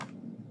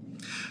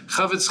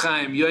Chofetz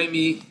Chaim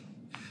Yoimi,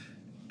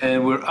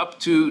 and we're up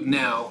to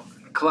now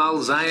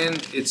Klal Zion.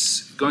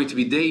 It's going to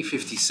be day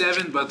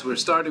 57, but we're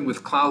starting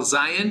with Klal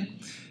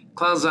Zion.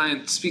 Klal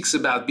Zion speaks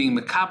about being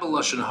Mekabel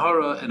Lashon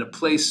Hara in a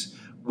place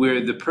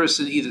where the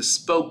person either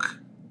said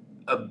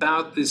the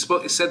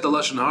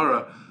Lashon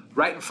Hara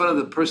right in front of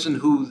the person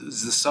who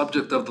is the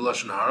subject of the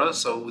Lashon Hara,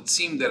 so it would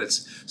seem that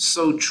it's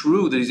so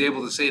true that he's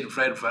able to say it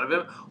right in front of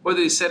him, or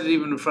that he said it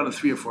even in front of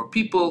 3 or 4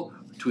 people,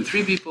 2 or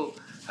 3 people,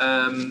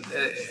 and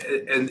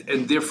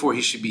therefore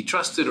he should be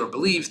trusted or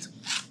believed,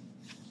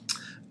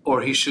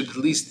 or he should at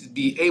least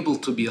be able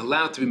to be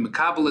allowed to be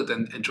mekabelit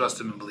and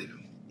trust him and believe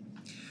him.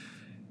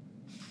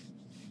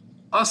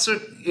 Isser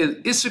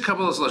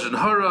Kabbalas Lashon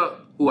Hara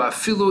hu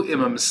afilu im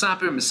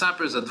mesaper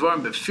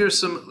zadvarim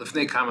befirsum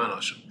lifnei kama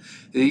anoshim.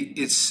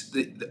 It's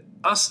the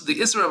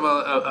Isra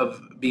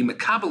of being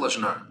Mekabel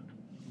Lashon Hara,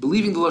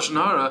 believing the Lashon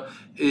Hara,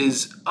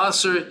 is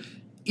Asr,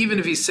 even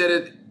if he said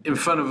it in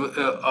front of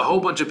a whole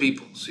bunch of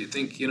people. So you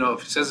think,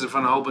 if he says it in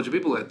front of a whole bunch of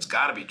people, it's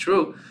got to be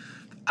true.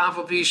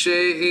 Even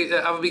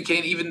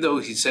though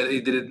he said he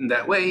did it in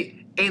that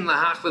way,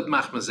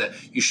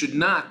 you should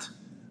not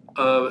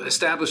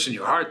establish in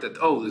your heart that,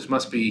 this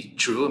must be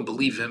true, and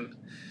believe him.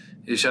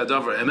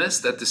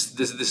 That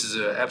this is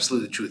an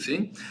absolutely true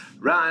thing.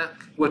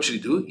 What should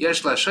he do?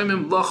 It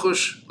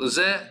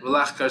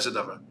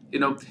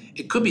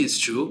could be it's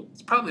true.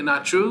 It's probably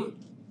not true,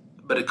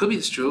 but it could be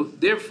it's true.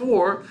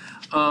 Therefore,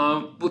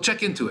 we'll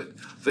check into it.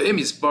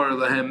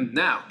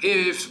 Now,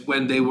 if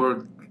when they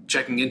were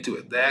checking into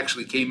it, they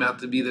actually came out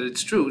to be that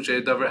it's true,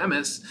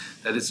 that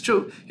it's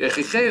true,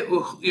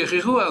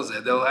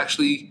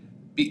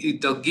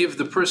 they'll give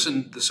the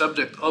person, the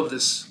subject of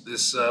this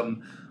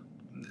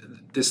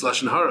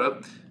Lashon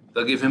Hara,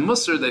 they'll give him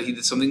musr that he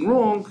did something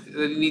wrong,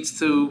 that he needs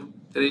to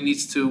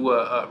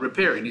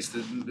repair. He needs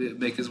to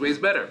make his ways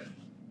better.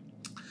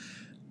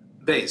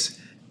 Base.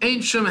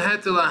 Ain't shum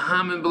hatta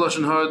lahamin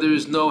b'lashon hara. There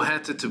is no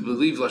hatta to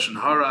believe lashon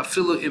hara.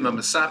 Afilu im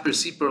ha'mesaper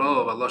sipur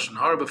olav lashon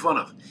hara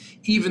b'fanav.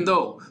 Even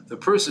though the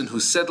person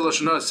who said the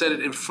lashon hara said it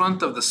in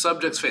front of the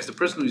subject's face, the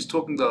person who he's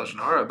talking to lashon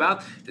hara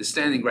about is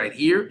standing right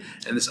here,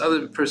 and this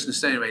other person is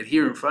standing right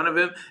here in front of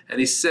him,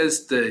 and he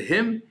says to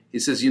him,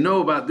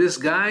 about this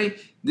guy,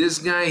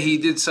 he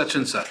did such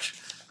and such,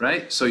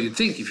 right? So you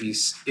think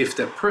if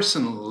that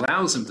person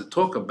allows him to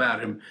talk about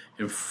him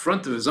in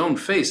front of his own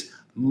face,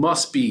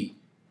 must be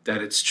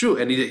that it's true,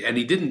 and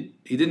he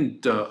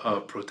didn't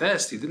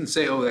protest. He didn't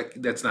say,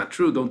 that's not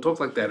true. Don't talk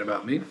like that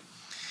about me.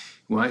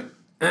 Why?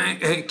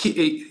 The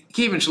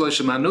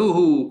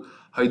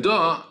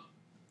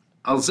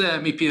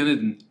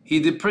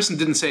person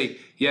didn't say,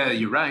 yeah,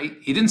 you're right.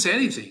 He didn't say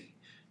anything.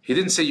 He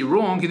didn't say you're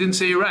wrong. He didn't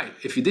say you're right.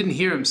 If you didn't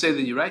hear him say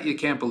that you're right, you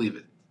can't believe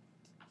it.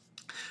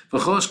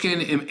 Okay,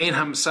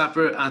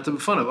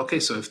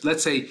 so if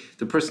let's say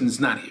the person is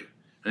not here,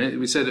 right?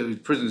 We said the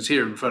person is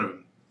here in front of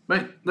him,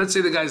 right? Let's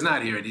say the guy's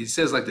not here, and he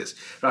says like this.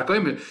 This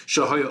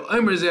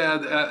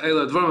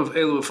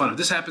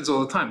happens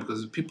all the time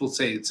because people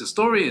say it's a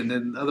story, and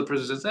then the other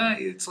person says,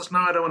 it's Lashon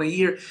Hara, I don't want to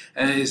hear.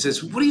 And he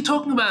says, what are you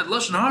talking about,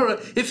 Lashon Hara?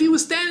 If he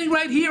was standing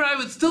right here, I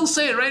would still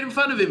say it right in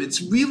front of him.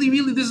 It's really,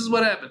 really, this is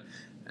what happened.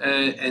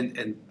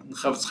 And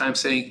Chofetz Chaim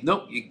saying,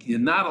 no, you're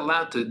not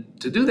allowed to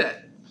do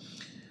that.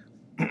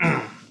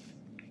 A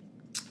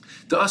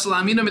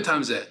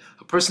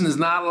person is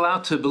not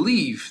allowed to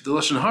believe the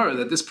Lashon Hara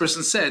that this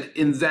person said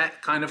in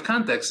that kind of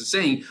context. It's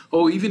saying,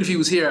 even if he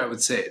was here, I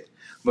would say it.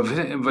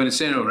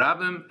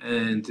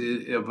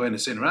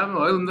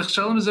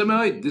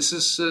 This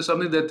is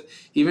something that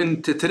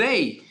even to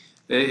today,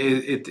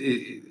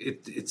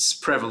 it's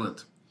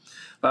prevalent.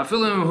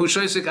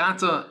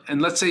 And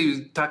let's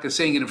say Taka is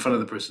saying it in front of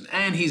the person,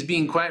 and he's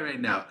being quiet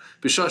right now.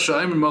 That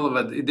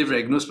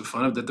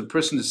the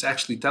person is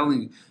actually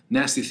telling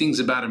nasty things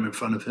about him in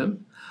front of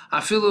him.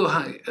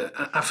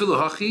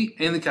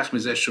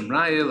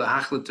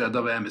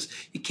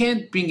 You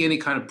can't bring any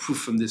kind of proof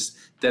from this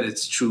that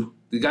it's true.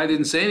 The guy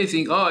didn't say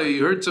anything.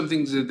 You heard some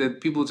things that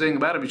people were saying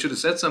about him. He should have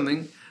said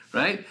something,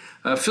 right?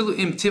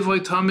 Even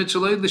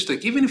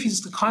if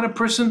he's the kind of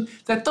person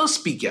that does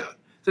speak out.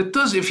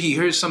 If he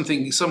hears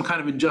something, some kind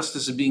of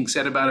injustice is being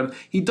said about him,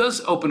 he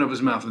does open up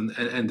his mouth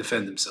and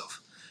defend himself.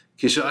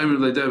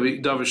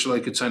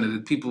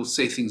 That people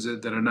say things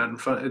that are not in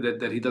front,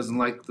 that he doesn't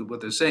like what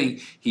they're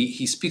saying,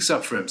 he speaks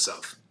up for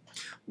himself.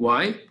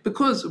 Why?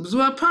 Because this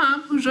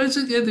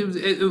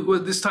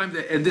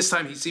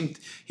time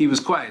he was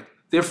quiet.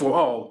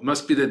 Therefore,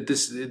 must be that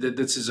this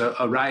is a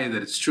raya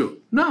that it's true.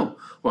 No.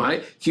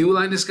 Why?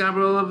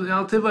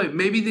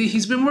 Maybe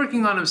he's been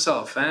working on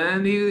himself,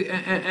 and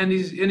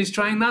he's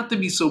trying not to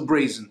be so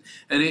brazen,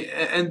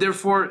 and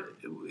therefore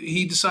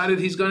he decided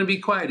he's going to be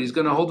quiet. He's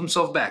going to hold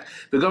himself back.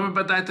 He's not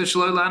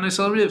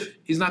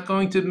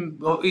going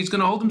to. He's going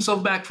to hold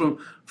himself back from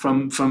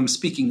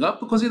speaking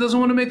up because he doesn't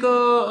want to make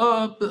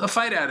a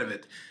fight out of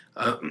it.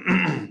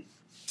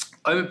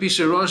 Or he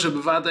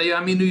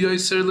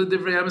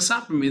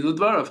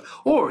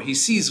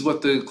sees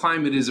what the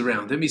climate is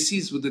around him. He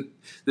sees what the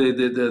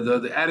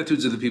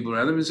attitudes of the people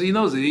around him, and so he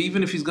knows that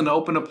even if he's going to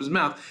open up his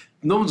mouth,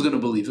 no one's going to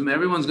believe him.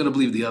 Everyone's going to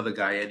believe the other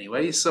guy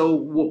anyway. So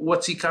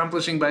what's he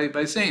accomplishing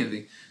by saying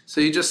anything? So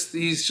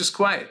he's just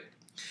quiet.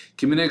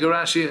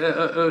 Nowadays,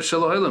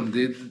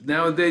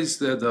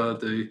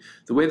 the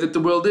way that the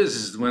world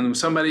is when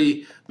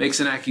somebody makes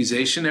an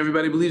accusation,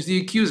 everybody believes the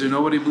accuser.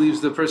 Nobody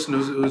believes the person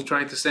who's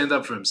trying to stand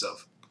up for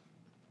himself.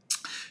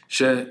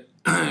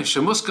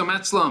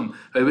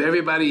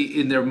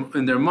 Everybody in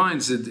their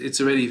minds, it's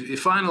already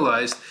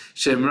finalized.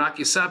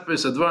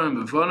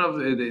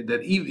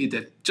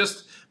 That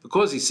just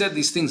because he said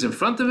these things in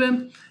front of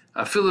him,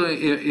 even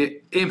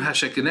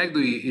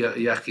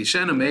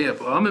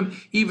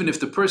if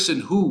the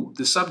person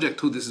the subject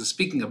who this is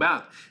speaking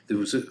about, that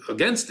was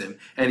against him,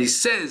 and he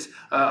says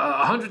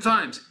 100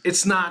 times,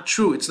 it's not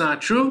true, they're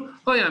not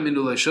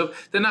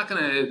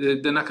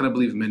gonna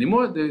believe him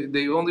anymore.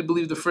 They only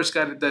believe the first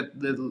guy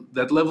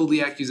that leveled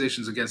the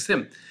accusations against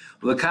him.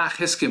 So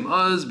therefore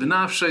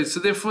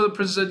the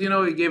person said, he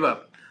gave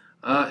up.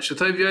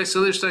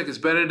 It's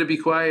better to be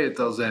quiet,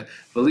 tells that.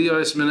 I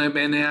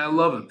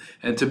love him.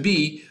 And to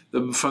be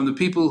from the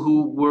people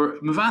who were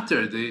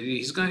mevater.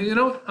 He's going,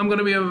 I'm going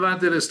to be a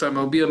mevater this time.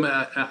 I'll be on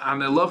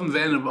a love and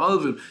van of all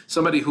of him.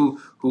 Somebody who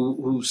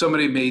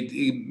somebody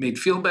made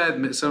feel bad,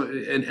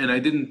 and I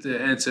didn't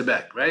answer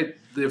back, right?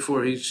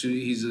 Therefore, he's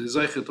a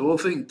zeicher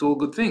to all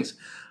good things.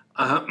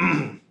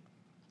 And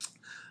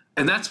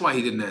that's why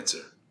he didn't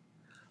answer.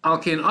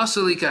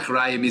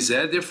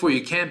 Therefore,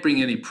 you can't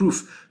bring any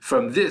proof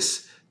from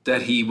this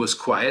that he was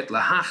quiet,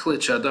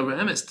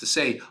 to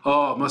say,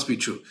 it must be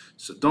true.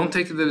 So don't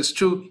take it that it's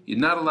true. You're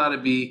not allowed to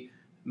be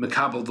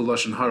mekabel the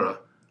lashon hara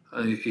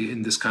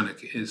in this kind of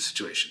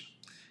situation.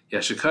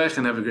 Yashikayach,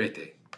 and have a great day.